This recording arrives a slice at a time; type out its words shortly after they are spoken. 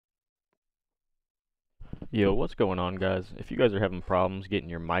Yo, what's going on, guys? If you guys are having problems getting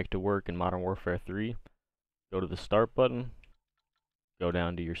your mic to work in Modern Warfare 3, go to the Start button, go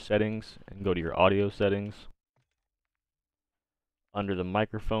down to your settings, and go to your audio settings. Under the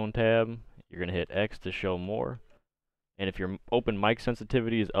microphone tab, you're going to hit X to show more. And if your open mic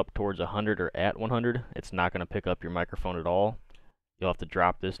sensitivity is up towards 100 or at 100, it's not going to pick up your microphone at all. You'll have to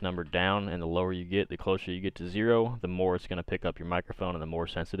drop this number down, and the lower you get, the closer you get to 0, the more it's going to pick up your microphone and the more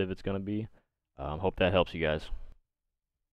sensitive it's going to be. Hope that helps you guys.